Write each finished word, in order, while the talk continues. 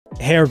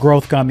hair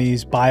growth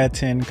gummies,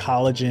 biotin,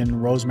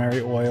 collagen,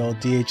 rosemary oil,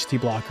 DHT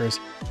blockers.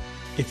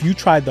 If you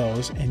tried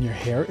those and your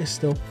hair is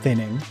still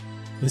thinning,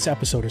 this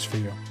episode is for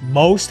you.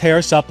 Most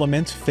hair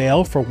supplements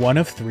fail for one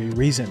of three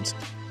reasons.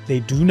 They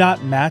do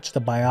not match the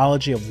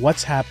biology of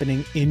what's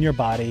happening in your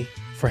body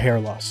for hair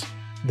loss.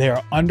 They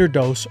are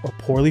underdosed or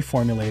poorly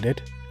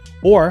formulated,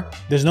 or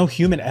there's no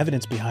human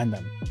evidence behind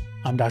them.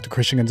 I'm Dr.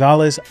 Christian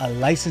Gonzalez, a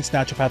licensed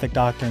naturopathic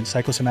doctor and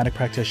psychosomatic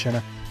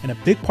practitioner, and a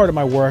big part of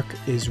my work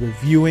is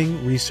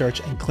reviewing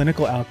research and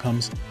clinical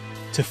outcomes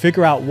to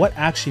figure out what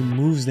actually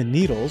moves the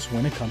needles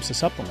when it comes to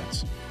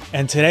supplements.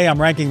 And today I'm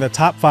ranking the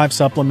top 5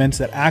 supplements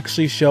that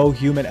actually show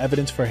human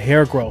evidence for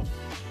hair growth,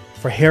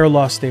 for hair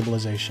loss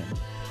stabilization,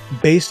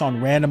 based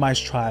on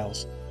randomized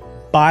trials,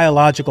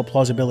 biological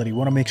plausibility, we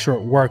want to make sure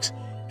it works,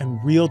 and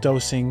real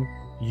dosing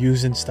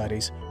used in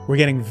studies. We're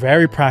getting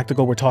very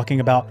practical. We're talking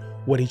about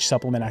what each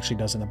supplement actually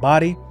does in the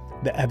body,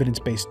 the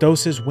evidence-based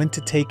doses, when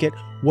to take it,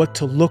 what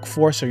to look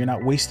for so you're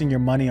not wasting your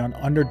money on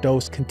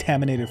underdosed,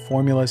 contaminated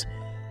formulas.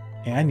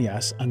 And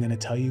yes, I'm going to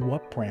tell you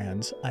what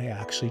brands I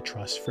actually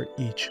trust for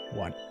each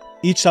one.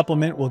 Each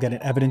supplement will get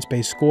an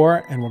evidence-based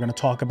score, and we're going to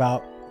talk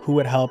about who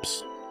it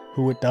helps,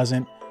 who it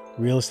doesn't,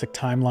 realistic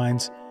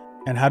timelines,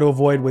 and how to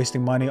avoid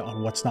wasting money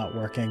on what's not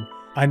working.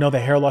 I know the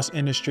hair loss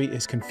industry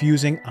is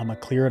confusing. I'm going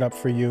to clear it up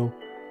for you.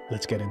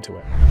 Let's get into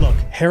it. Look,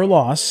 hair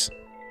loss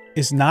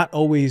is not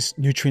always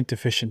nutrient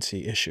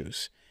deficiency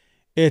issues.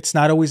 It's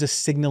not always a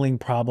signaling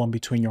problem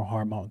between your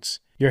hormones.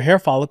 Your hair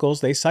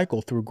follicles, they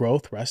cycle through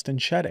growth, rest, and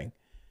shedding.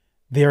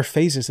 There are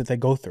phases that they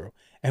go through.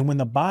 And when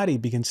the body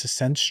begins to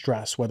sense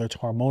stress, whether it's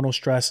hormonal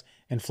stress,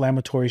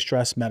 inflammatory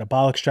stress,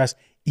 metabolic stress,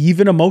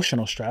 even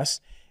emotional stress,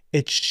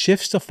 it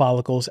shifts the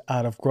follicles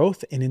out of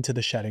growth and into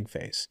the shedding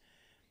phase.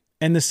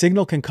 And the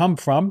signal can come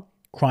from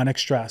chronic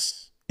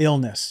stress,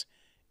 illness,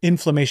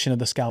 inflammation of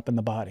the scalp and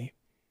the body,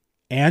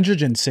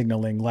 androgen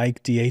signaling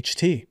like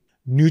DHT,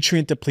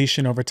 nutrient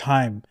depletion over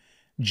time,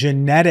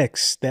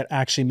 genetics that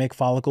actually make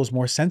follicles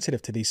more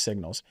sensitive to these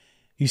signals.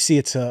 You see,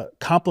 it's a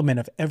complement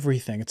of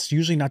everything. It's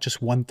usually not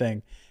just one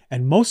thing.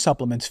 And most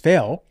supplements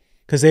fail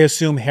because they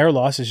assume hair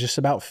loss is just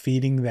about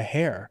feeding the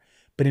hair.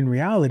 But in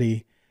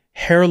reality,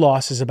 hair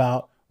loss is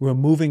about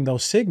removing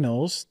those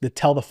signals that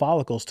tell the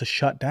follicles to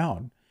shut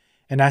down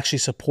and actually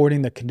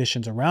supporting the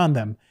conditions around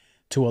them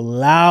to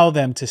allow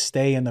them to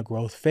stay in the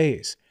growth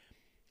phase.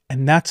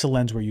 And that's the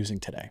lens we're using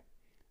today.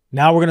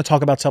 Now we're going to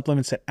talk about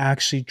supplements that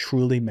actually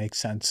truly make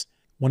sense.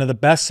 One of the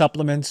best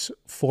supplements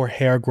for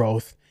hair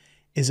growth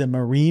is a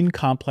marine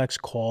complex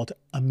called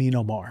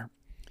AminoMar.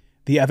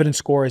 The evidence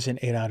score is an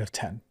 8 out of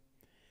 10.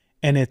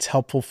 And it's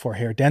helpful for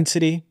hair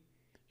density,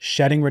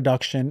 shedding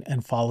reduction,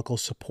 and follicle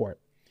support.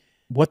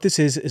 What this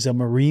is a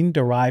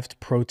marine-derived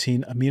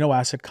protein amino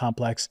acid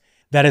complex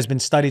that has been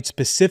studied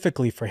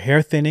specifically for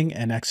hair thinning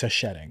and excess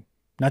shedding,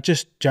 not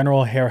just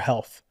general hair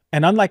health.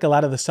 And unlike a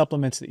lot of the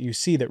supplements that you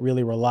see that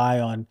really rely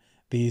on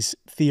these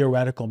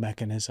theoretical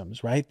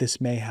mechanisms, right?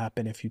 This may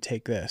happen if you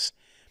take this.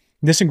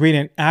 This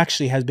ingredient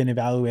actually has been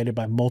evaluated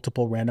by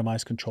multiple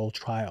randomized controlled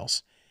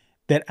trials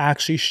that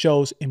actually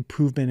shows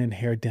improvement in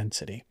hair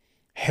density,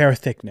 hair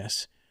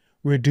thickness,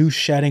 reduced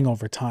shedding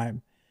over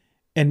time.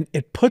 And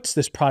it puts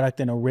this product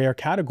in a rare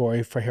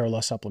category for hair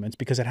loss supplements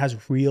because it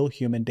has real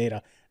human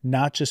data,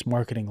 not just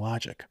marketing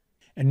logic.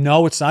 And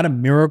no, it's not a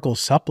miracle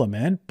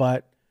supplement,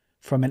 but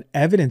from an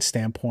evidence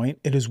standpoint,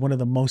 it is one of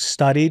the most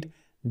studied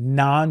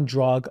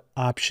non-drug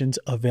options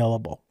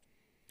available.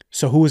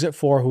 So who is it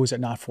for? Who is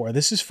it not for?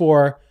 This is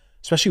for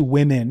especially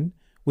women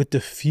with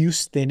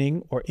diffuse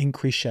thinning or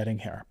increased shedding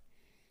hair,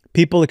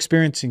 people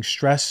experiencing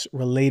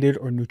stress-related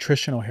or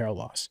nutritional hair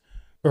loss,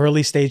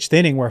 early stage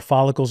thinning where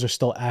follicles are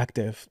still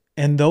active,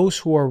 and those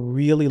who are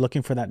really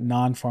looking for that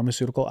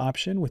non-pharmaceutical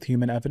option with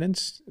human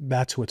evidence.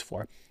 That's who it's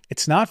for.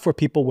 It's not for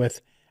people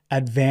with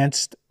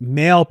advanced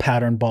male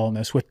pattern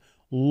baldness with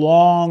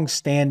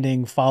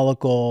long-standing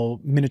follicle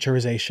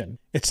miniaturization.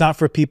 It's not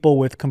for people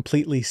with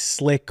completely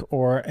slick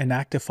or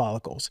inactive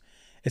follicles.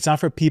 It's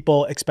not for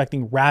people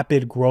expecting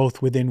rapid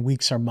growth within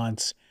weeks or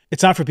months.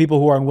 It's not for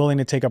people who are unwilling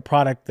to take a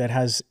product that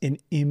has an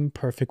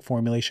imperfect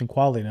formulation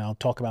quality, and I'll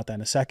talk about that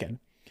in a second.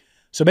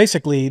 So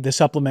basically, the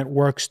supplement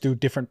works through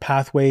different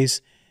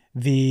pathways.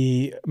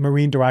 The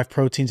marine-derived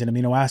proteins and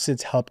amino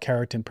acids help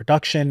keratin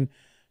production,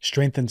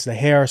 strengthens the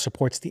hair,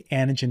 supports the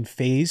anagen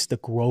phase, the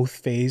growth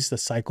phase, the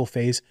cycle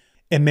phase.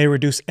 It may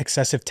reduce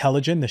excessive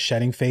telogen, the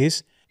shedding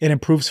phase. It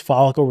improves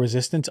follicle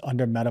resistance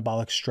under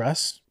metabolic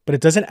stress, but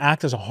it doesn't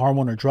act as a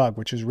hormone or drug,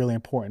 which is really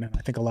important. And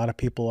I think a lot of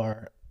people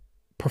are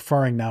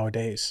preferring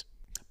nowadays.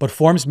 But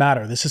forms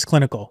matter. This is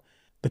clinical.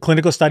 The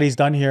clinical studies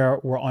done here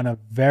were on a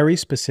very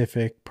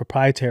specific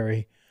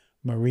proprietary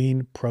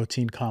marine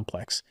protein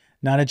complex,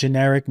 not a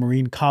generic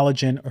marine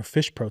collagen or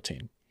fish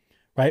protein,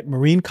 right?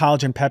 Marine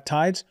collagen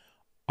peptides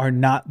are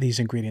not these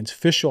ingredients.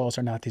 Fish oils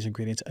are not these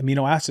ingredients.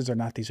 Amino acids are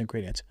not these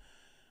ingredients.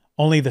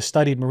 Only the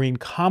studied marine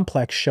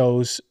complex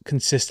shows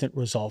consistent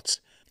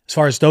results. As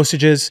far as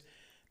dosages,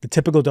 the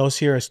typical dose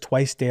here is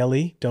twice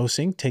daily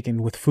dosing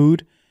taken with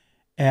food.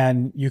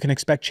 And you can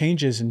expect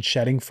changes in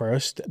shedding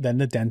first, then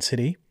the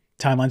density,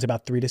 Timeline's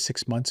about 3 to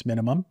 6 months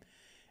minimum.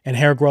 And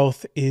hair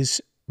growth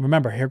is,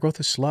 remember, hair growth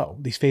is slow.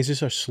 These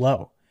phases are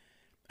slow.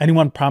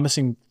 Anyone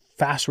promising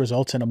fast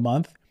results in a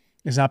month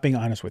is not being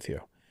honest with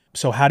you.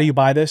 So how do you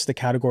buy this? The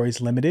category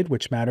is limited,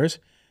 which matters.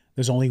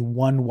 There's only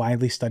one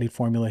widely studied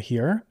formula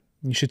here.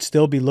 You should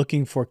still be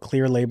looking for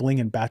clear labeling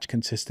and batch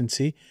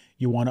consistency.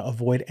 You want to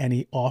avoid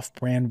any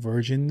off-brand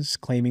versions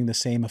claiming the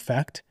same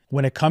effect.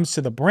 When it comes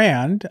to the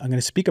brand, I'm going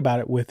to speak about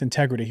it with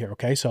integrity here,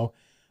 okay? So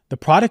the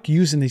product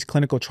used in these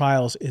clinical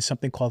trials is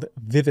something called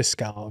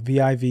Viviscal,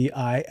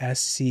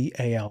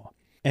 Viviscal.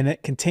 And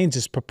it contains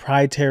this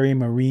proprietary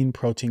marine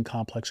protein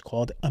complex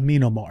called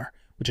aminomar,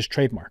 which is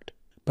trademarked.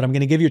 But I'm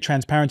going to give you a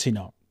transparency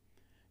note.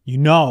 You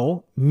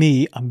know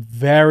me, I'm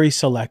very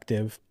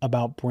selective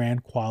about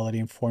brand quality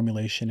and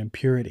formulation and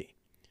purity.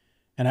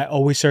 And I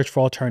always search for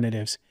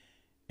alternatives.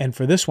 And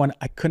for this one,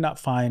 I could not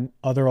find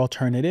other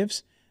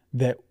alternatives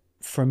that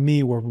for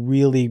me were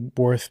really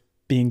worth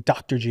being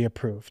Dr. G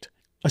approved,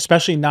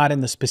 especially not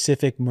in the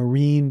specific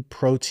marine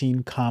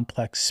protein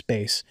complex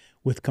space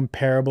with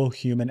comparable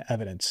human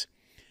evidence.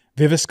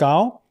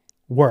 Viviscal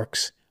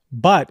works,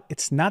 but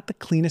it's not the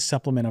cleanest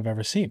supplement I've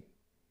ever seen.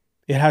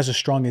 It has the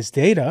strongest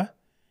data.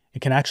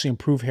 It can actually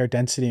improve hair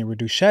density and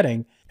reduce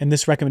shedding. And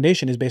this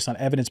recommendation is based on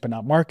evidence, but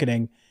not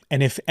marketing.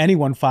 And if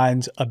anyone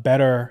finds a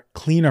better,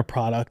 cleaner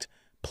product,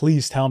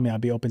 please tell me.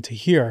 I'd be open to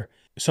hear.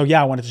 So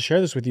yeah, I wanted to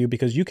share this with you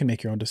because you can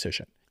make your own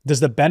decision.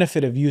 Does the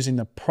benefit of using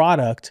the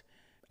product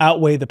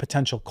outweigh the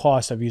potential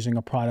cost of using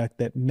a product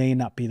that may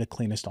not be the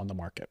cleanest on the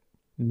market?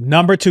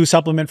 Number 2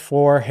 supplement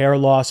for hair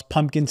loss,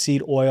 pumpkin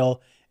seed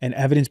oil, an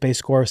evidence-based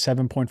score of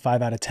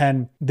 7.5 out of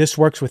 10. This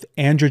works with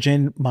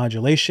androgen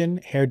modulation,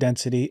 hair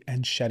density,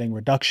 and shedding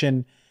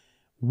reduction.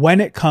 When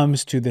it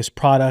comes to this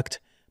product,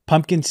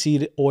 pumpkin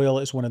seed oil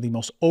is one of the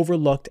most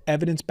overlooked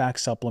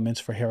evidence-backed supplements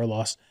for hair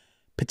loss,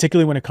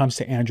 particularly when it comes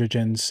to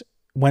androgens,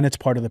 when it's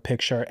part of the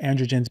picture,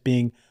 androgens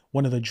being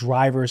one of the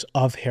drivers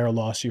of hair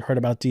loss. You heard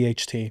about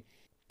DHT.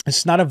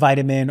 It's not a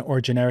vitamin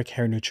or generic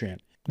hair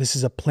nutrient. This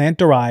is a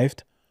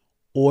plant-derived,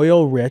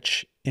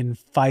 oil-rich in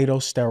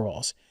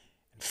phytosterols,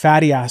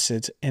 fatty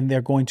acids, and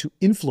they're going to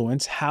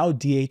influence how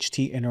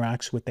DHT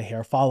interacts with the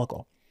hair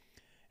follicle.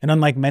 And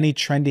unlike many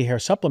trendy hair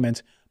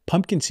supplements,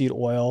 pumpkin seed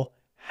oil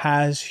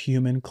has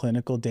human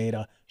clinical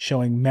data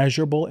showing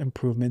measurable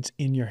improvements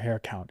in your hair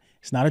count.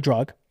 It's not a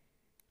drug,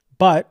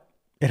 but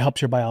it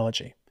helps your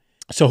biology.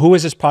 So who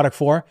is this product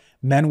for?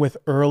 Men with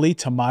early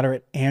to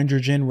moderate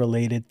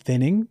androgen-related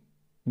thinning,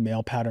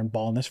 male pattern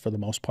baldness for the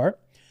most part.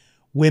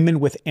 Women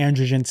with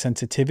androgen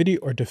sensitivity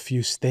or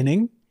diffuse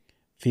thinning,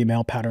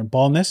 female pattern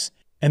baldness.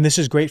 And this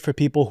is great for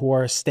people who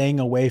are staying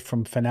away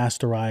from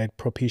finasteride,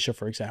 Propecia,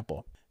 for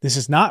example. This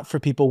is not for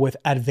people with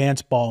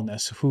advanced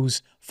baldness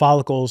whose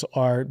follicles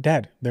are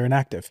dead, they're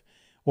inactive,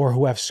 or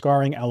who have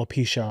scarring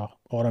alopecia,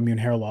 autoimmune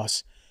hair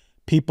loss.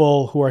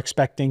 People who are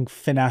expecting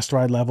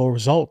finasteride level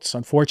results.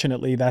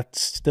 Unfortunately, that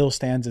still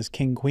stands as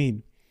king,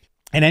 queen.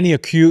 And any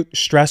acute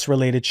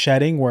stress-related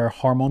shedding where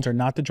hormones are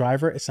not the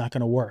driver, it's not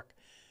going to work.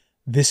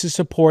 This is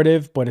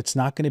supportive, but it's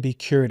not going to be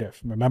curative.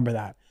 Remember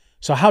that.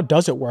 So how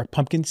does it work?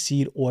 Pumpkin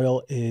seed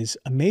oil is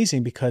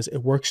amazing because it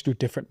works through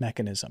different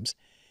mechanisms.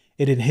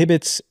 It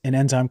inhibits an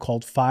enzyme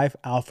called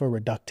 5-alpha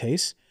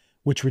reductase,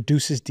 which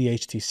reduces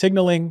DHT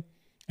signaling,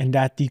 and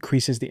that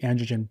decreases the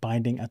androgen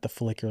binding at the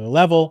follicular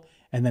level,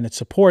 and then it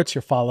supports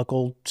your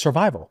follicle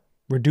survival,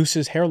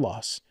 reduces hair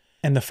loss.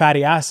 And the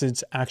fatty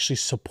acids actually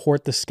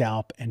support the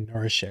scalp and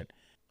nourish it.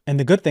 And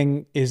the good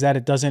thing is that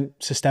it doesn't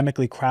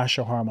systemically crash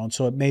your hormone,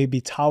 so it may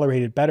be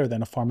tolerated better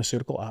than a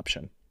pharmaceutical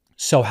option.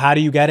 So how do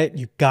you get it?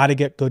 You got to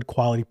get good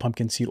quality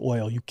pumpkin seed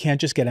oil. You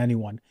can't just get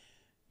anyone.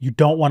 You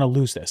don't want to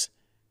lose this.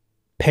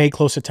 Pay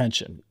close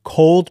attention.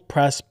 Cold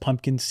pressed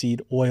pumpkin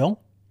seed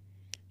oil.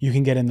 You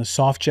can get in the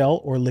soft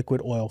gel or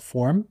liquid oil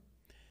form.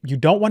 You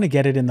don't want to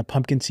get it in the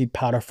pumpkin seed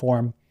powder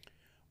form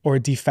or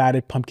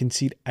defatted pumpkin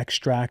seed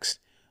extracts.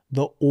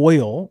 The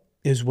oil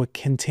is what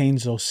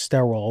contains those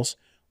sterols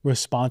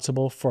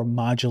responsible for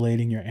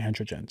modulating your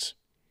androgens.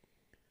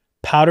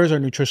 Powders are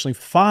nutritionally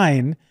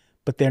fine,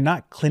 but they're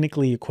not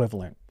clinically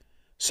equivalent.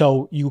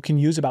 So you can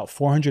use about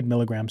 400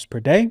 milligrams per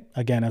day.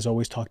 Again, as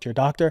always, talk to your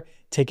doctor.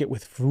 Take it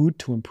with food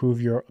to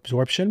improve your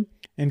absorption,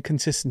 and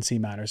consistency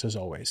matters as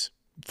always.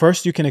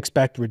 First, you can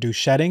expect reduced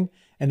shedding,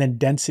 and then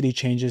density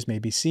changes may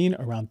be seen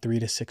around 3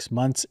 to 6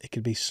 months. It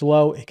can be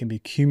slow, it can be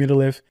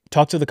cumulative.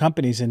 Talk to the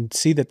companies and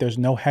see that there's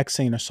no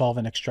hexane or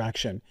solvent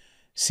extraction.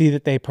 See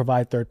that they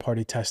provide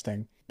third-party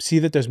testing. See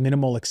that there's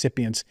minimal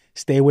excipients.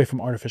 Stay away from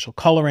artificial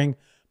coloring,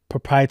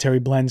 proprietary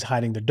blends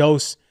hiding the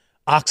dose,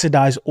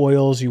 oxidized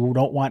oils. You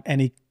don't want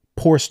any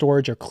poor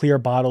storage or clear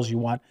bottles. You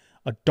want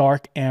a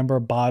dark amber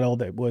bottle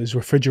that was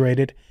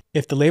refrigerated.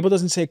 If the label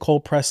doesn't say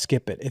cold pressed,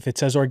 skip it. If it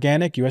says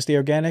organic, USDA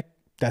organic,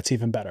 that's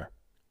even better.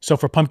 So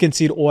for pumpkin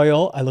seed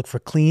oil, I look for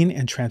clean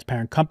and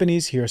transparent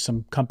companies. Here are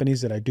some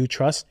companies that I do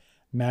trust.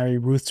 Mary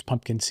Ruth's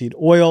pumpkin seed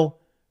oil,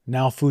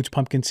 Now Foods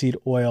pumpkin seed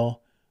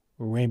oil,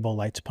 Rainbow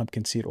Lights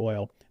pumpkin seed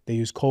oil. They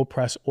use cold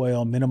pressed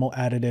oil, minimal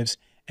additives,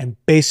 And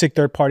basic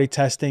third-party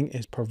testing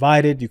is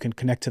provided. You can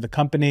connect to the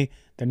company.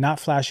 They're not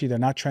flashy, they're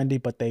not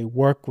trendy, but they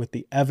work with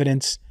the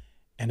evidence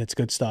and it's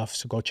good stuff.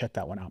 So go check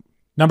that one out.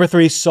 Number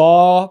 3,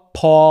 Saw,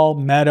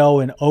 Palmetto,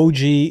 an OG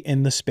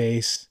in the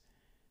space.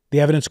 The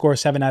evidence score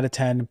is 7 out of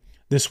 10.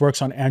 This works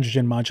on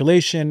androgen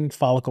modulation,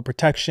 follicle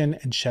protection,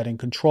 and shedding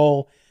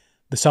control.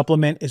 The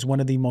supplement is one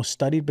of the most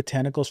studied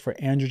botanicals for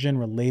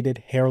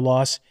androgen-related hair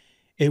loss.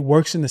 It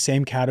works in the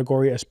same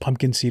category as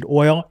pumpkin seed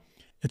oil.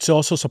 It's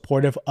also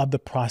supportive of the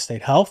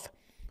prostate health.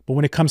 But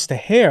when it comes to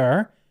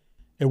hair,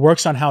 it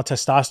works on how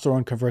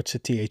testosterone converts to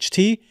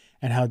THT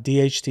and how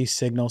DHT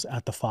signals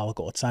at the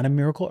follicle. It's not a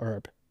miracle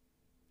herb.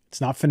 It's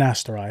not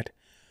finasteride.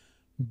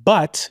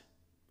 But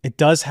it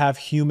does have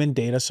human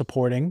data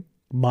supporting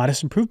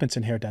modest improvements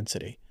in hair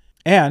density.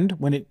 And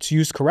when it's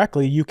used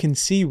correctly, you can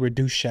see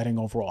reduced shedding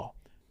overall.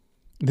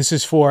 This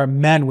is for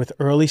men with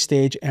early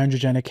stage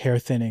androgenic hair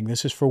thinning.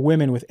 This is for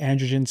women with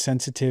androgen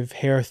sensitive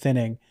hair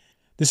thinning.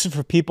 This is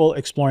for people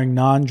exploring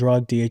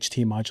non-drug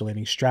DHT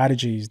modulating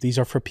strategies. These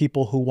are for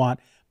people who want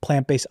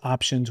plant-based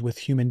options with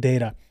human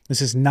data.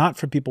 This is not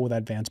for people with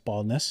advanced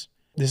baldness.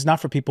 This is not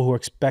for people who are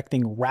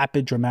expecting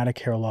rapid, dramatic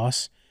hair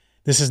loss.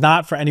 This is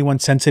not for anyone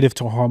sensitive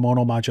to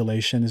hormonal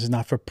modulation. This is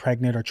not for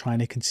pregnant or trying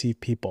to conceive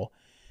people.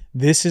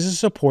 This is a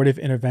supportive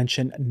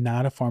intervention,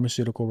 not a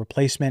pharmaceutical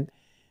replacement,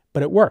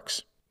 but it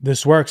works.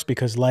 This works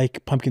because,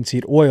 like pumpkin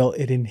seed oil,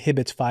 it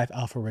inhibits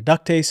 5-alpha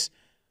reductase,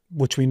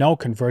 which we know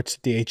converts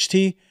to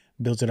DHT,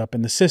 builds it up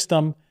in the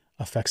system,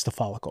 affects the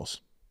follicles.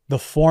 The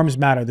forms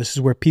matter. This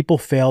is where people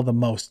fail the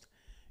most.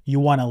 You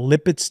want a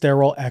lipid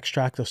sterol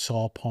extract of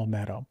saw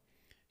palmetto,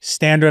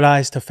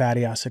 standardized to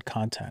fatty acid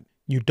content.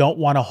 You don't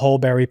want a whole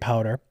berry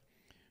powder.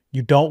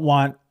 You don't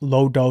want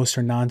low dose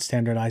or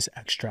non-standardized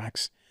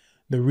extracts.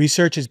 The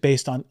research is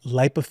based on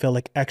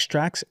lipophilic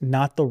extracts,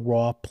 not the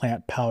raw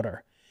plant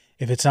powder.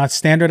 If it's not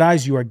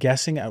standardized, you are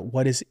guessing at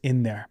what is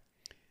in there.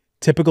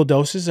 Typical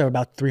doses are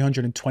about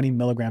 320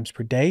 milligrams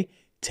per day,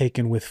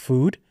 taken with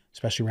food,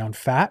 especially around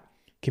fat.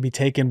 Can be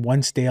taken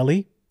once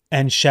daily,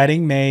 and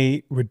shedding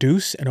may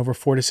reduce, and over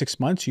 4 to 6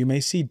 months, you may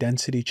see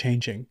density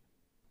changing.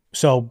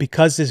 So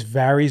because this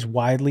varies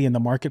widely in the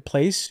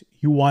marketplace,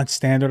 you want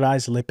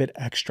standardized lipid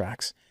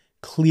extracts,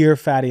 clear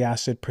fatty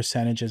acid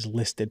percentages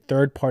listed,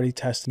 third-party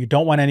testing. You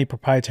don't want any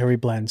proprietary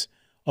blends.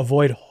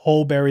 Avoid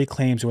whole berry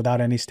claims without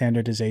any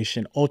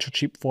standardization. Ultra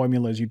cheap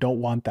formulas, you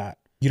don't want that.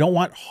 You don't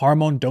want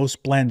hormone dose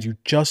blends. You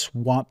just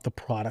want the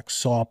product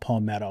saw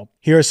palmetto.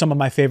 Here are some of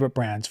my favorite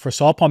brands. For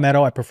saw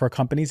palmetto, I prefer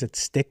companies that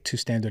stick to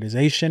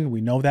standardization.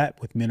 We know that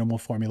with minimal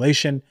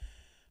formulation.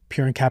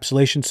 Pure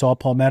encapsulation saw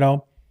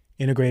palmetto.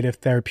 Integrative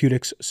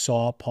Therapeutics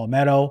saw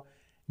palmetto.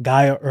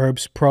 Gaia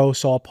Herbs Pro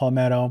saw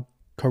palmetto.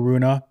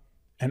 Karuna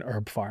and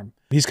Herb Farm.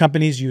 These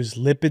companies use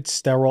lipid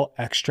sterol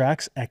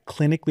extracts at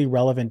clinically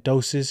relevant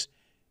doses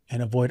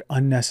and avoid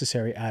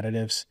unnecessary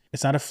additives.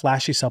 It's not a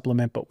flashy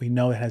supplement, but we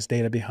know it has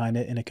data behind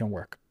it and it can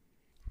work.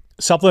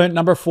 Supplement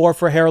number 4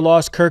 for hair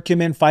loss,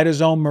 Curcumin,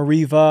 Phytosome,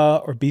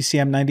 Mariva, or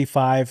BCM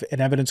 95,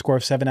 an evidence score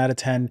of 7 out of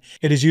 10.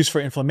 It is used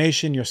for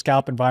inflammation, your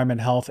scalp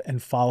environment health,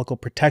 and follicle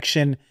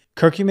protection.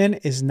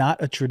 Curcumin is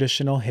not a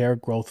traditional hair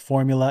growth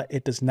formula.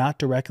 It does not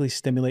directly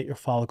stimulate your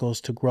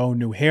follicles to grow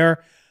new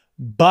hair,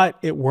 but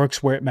it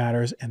works where it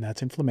matters, and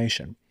that's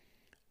inflammation.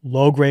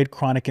 Low-grade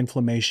chronic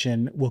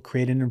inflammation will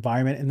create an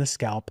environment in the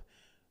scalp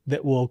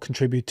that will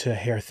contribute to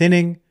hair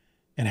thinning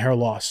and hair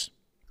loss.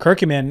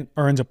 Curcumin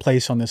earns a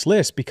place on this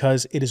list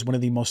because it is one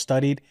of the most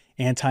studied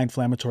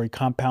anti-inflammatory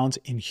compounds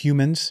in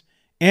humans,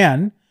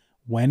 and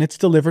when it's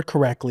delivered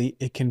correctly,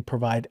 it can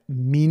provide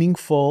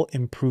meaningful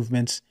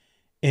improvements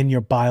in your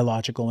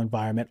biological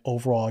environment.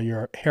 Overall,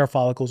 your hair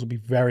follicles will be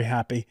very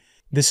happy.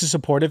 This is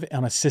supportive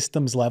on a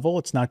systems level.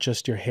 It's not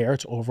just your hair,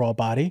 it's overall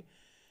body.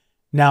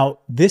 Now,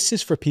 this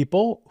is for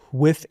people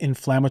with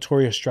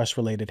inflammatory or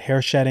stress-related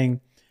hair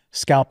shedding,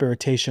 scalp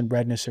irritation,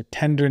 redness, or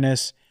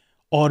tenderness,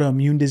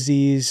 autoimmune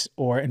disease,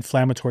 or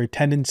inflammatory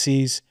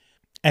tendencies.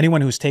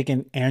 Anyone who's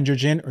taken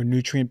androgen or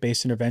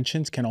nutrient-based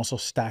interventions can also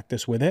stack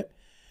this with it.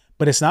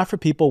 But it's not for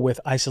people with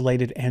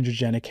isolated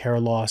androgenic hair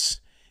loss.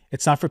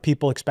 It's not for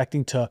people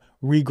expecting to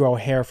regrow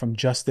hair from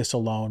just this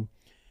alone.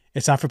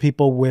 It's not for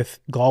people with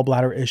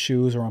gallbladder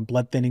issues or on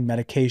blood thinning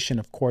medication.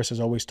 Of course, as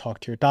always,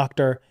 talk to your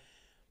doctor.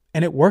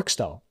 And it works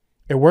though.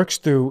 It works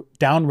through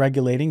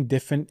down-regulating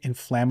different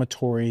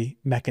inflammatory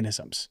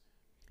mechanisms.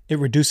 It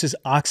reduces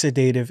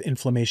oxidative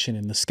inflammation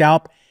in the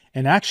scalp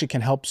and actually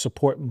can help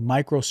support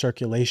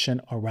microcirculation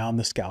around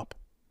the scalp.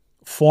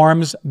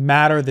 Forms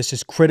matter. This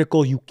is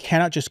critical. You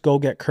cannot just go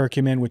get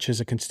curcumin, which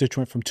is a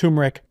constituent from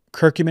turmeric.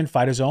 Curcumin,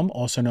 Phytosome,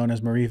 also known as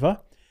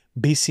Mariva,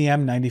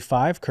 BCM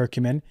 95,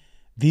 curcumin.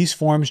 These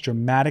forms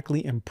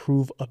dramatically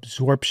improve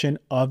absorption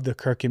of the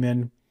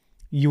curcumin.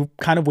 You're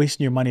kind of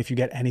wasting your money if you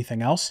get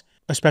anything else,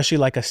 especially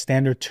like a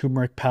standard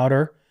turmeric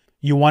powder.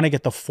 You want to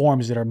get the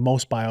forms that are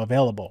most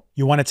bioavailable.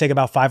 You want to take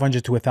about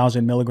 500 to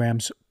 1,000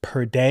 milligrams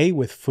per day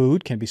with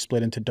food, can be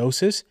split into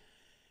doses.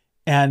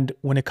 And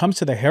when it comes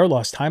to the hair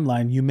loss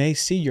timeline, you may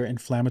see your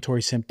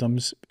inflammatory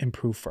symptoms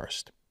improve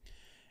first.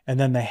 And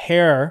then the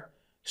hair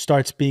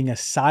starts being a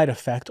side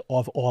effect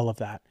of all of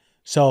that.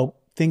 So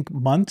think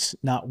months,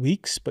 not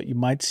weeks, but you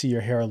might see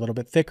your hair a little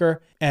bit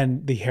thicker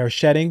and the hair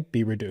shedding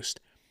be reduced.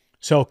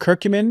 So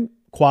curcumin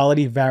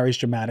quality varies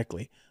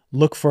dramatically.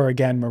 Look for,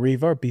 again,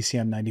 Mariva,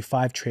 BCM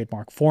 95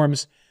 trademark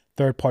forms,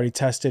 third-party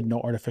tested, no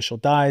artificial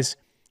dyes,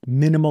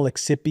 minimal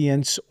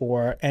excipients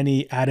or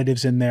any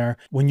additives in there.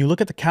 When you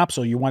look at the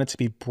capsule, you want it to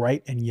be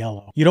bright and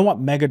yellow. You don't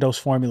want megadose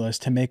formulas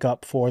to make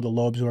up for the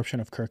low absorption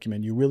of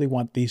curcumin. You really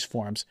want these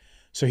forms.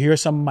 So here are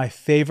some of my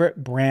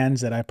favorite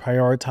brands that I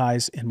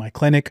prioritize in my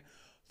clinic.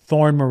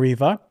 Thorne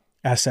Mariva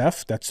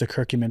SF, that's the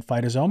curcumin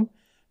phytosome.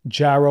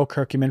 Jarrow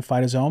curcumin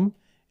phytosome.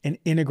 And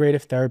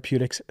Integrative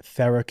Therapeutics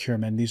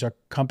Curcumin. These are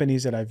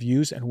companies that I've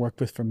used and worked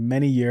with for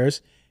many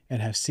years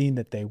and have seen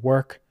that they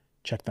work.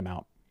 Check them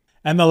out.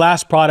 And the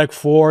last product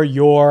for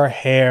your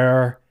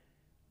hair,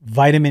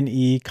 vitamin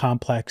E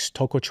complex,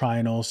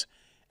 Tocotrienols,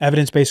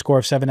 evidence-based score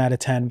of 7 out of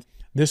 10.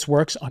 This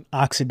works on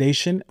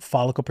oxidation,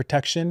 follicle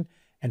protection,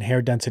 and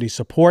hair density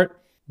support.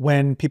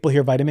 When people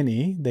hear vitamin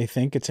E, they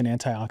think it's an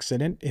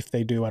antioxidant, if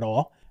they do at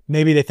all.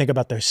 Maybe they think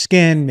about their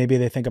skin. Maybe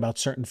they think about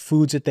certain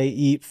foods that they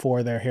eat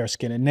for their hair,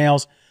 skin, and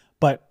nails.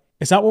 But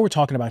it's not what we're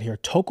talking about here.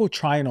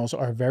 Tocotrienols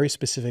are a very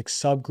specific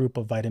subgroup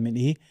of vitamin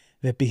E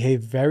that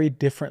behave very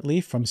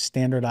differently from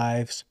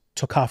standardized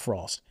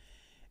tocopherols.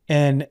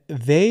 And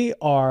they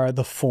are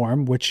the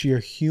form which your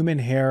human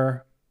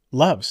hair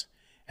loves.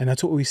 And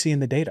that's what we see in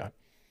the data.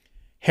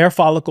 Hair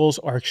follicles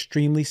are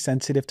extremely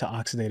sensitive to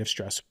oxidative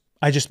stress.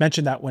 I just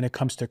mentioned that when it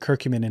comes to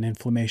curcumin and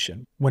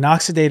inflammation. When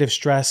oxidative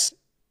stress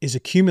is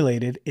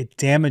accumulated, it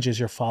damages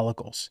your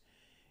follicles.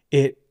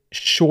 It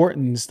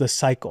shortens the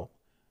cycle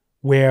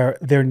where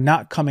they're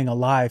not coming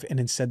alive and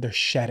instead they're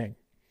shedding.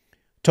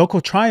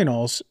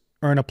 Tocotrienols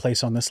earn a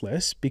place on this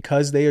list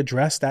because they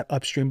address that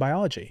upstream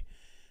biology.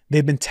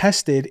 They've been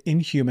tested in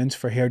humans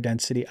for hair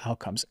density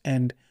outcomes.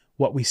 And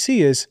what we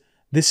see is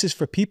this is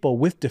for people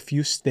with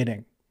diffuse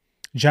thinning,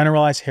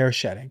 generalized hair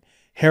shedding,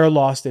 hair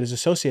loss that is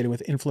associated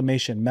with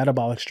inflammation,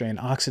 metabolic strain,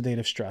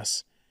 oxidative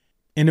stress,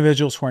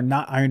 individuals who are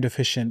not iron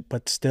deficient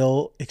but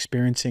still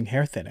experiencing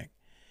hair thinning.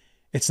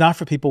 It's not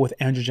for people with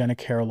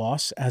androgenic hair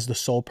loss as the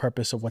sole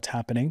purpose of what's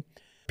happening.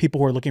 People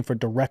who are looking for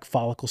direct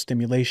follicle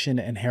stimulation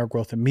and hair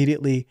growth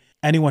immediately.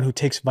 Anyone who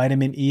takes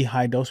vitamin E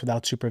high dose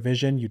without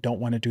supervision, you don't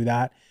want to do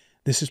that.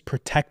 This is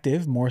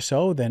protective more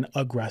so than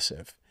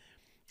aggressive.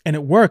 And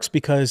it works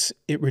because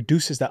it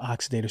reduces the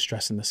oxidative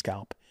stress in the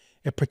scalp.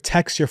 It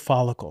protects your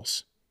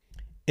follicles.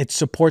 It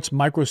supports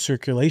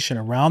microcirculation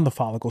around the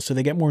follicles so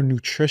they get more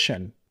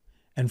nutrition.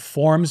 And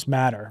forms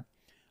matter.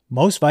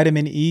 Most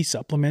vitamin E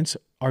supplements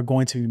are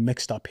going to be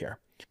mixed up here.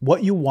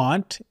 What you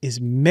want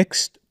is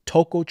mixed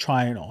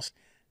tocotrienols.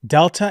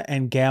 Delta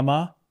and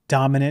gamma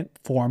dominant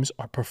forms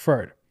are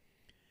preferred.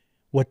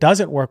 What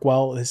doesn't work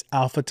well is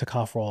alpha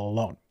tocopherol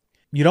alone.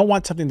 You don't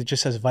want something that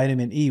just has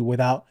vitamin E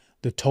without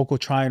the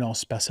tocotrienol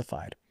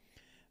specified.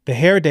 The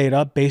hair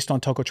data based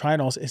on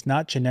tocotrienols is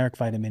not generic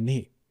vitamin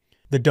E.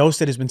 The dose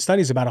that has been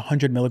studied is about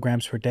 100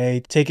 milligrams per day,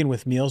 taken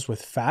with meals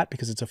with fat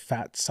because it's a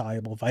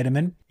fat-soluble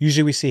vitamin.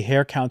 Usually we see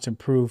hair counts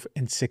improve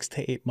in 6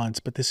 to 8 months,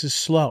 but this is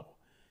slow.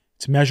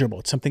 It's measurable.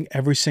 It's something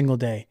every single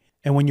day.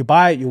 And when you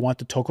buy it, you want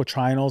the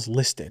tocotrienols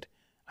listed.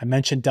 I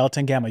mentioned delta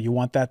and gamma. You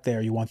want that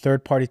there. You want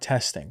third-party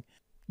testing.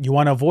 You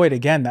want to avoid,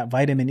 again, that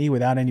vitamin E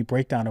without any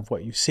breakdown of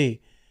what you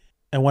see.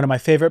 And one of my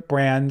favorite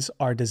brands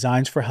are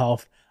Designs for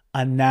Health,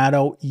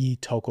 Annatto E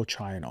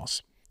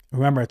Tocotrienols.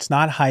 Remember, it's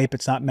not hype,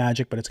 it's not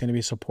magic, but it's going to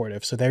be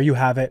supportive. So there you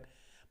have it.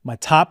 My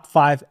top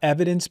 5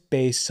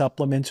 evidence-based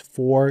supplements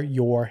for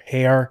your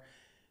hair.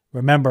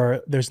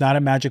 Remember, there's not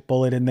a magic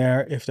bullet in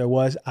there. If there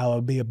was, I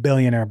would be a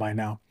billionaire by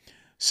now.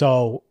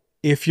 So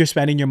if you're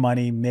spending your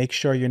money, make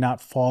sure you're not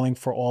falling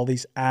for all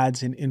these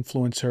ads and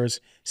influencers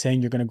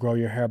saying you're going to grow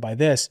your hair by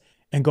this,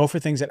 and go for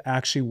things that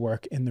actually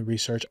work in the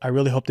research. I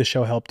really hope this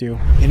show helped you.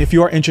 And if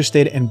you are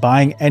interested in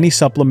buying any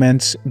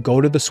supplements,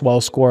 go to the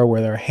Swell Score where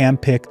they're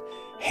handpicked,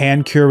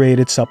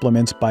 hand-curated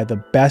supplements by the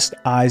best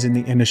eyes in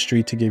the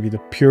industry to give you the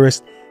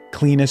purest,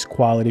 cleanest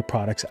quality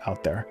products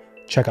out there.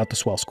 Check out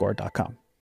theswellscore.com.